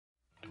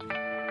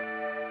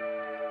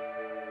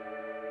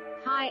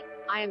Hi,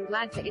 I am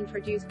glad to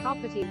introduce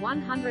property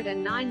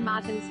 109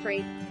 Martin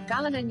Street,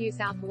 Ballina, New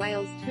South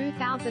Wales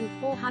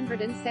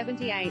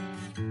 2478.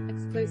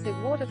 Exclusive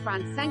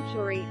waterfront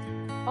sanctuary.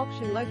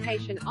 Auction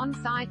location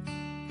on-site.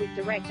 With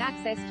direct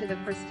access to the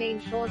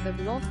pristine shores of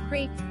North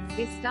Creek,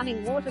 this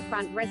stunning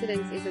waterfront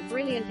residence is a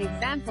brilliant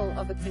example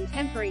of a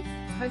contemporary,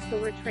 coastal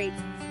retreat.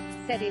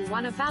 Set in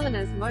one of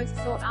Ballina's most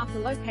sought-after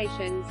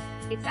locations,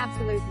 its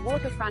absolute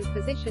waterfront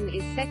position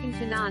is second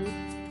to none.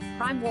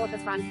 Prime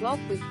waterfront block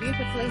with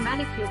beautifully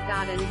manicured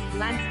gardens,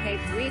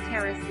 landscaped rear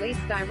terrace leads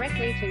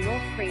directly to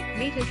North Creek,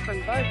 meters from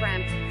boat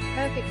ramp,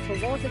 perfect for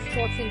water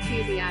sports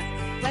enthusiasts.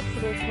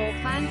 Flexible floor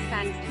plan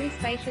spans 2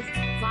 spacious,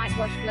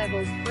 whitewashed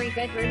levels, 3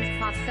 bedrooms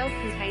plus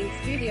self-contained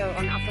studio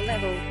on upper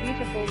level,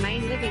 beautiful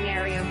main living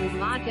area with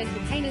large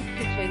entertainer's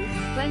kitchen,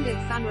 splendid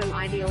sunroom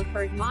ideal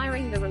for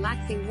admiring the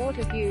relaxing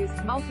water views.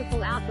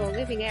 Multiple outdoor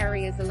living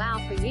areas allow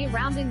for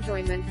year-round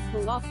enjoyment.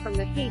 Cool off from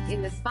the heat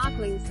in the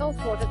sparkling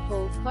saltwater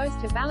pool, close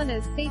to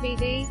Ballina's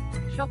CBD,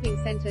 shopping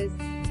centres,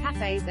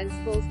 cafes and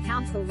schools.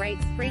 Council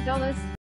rates $3.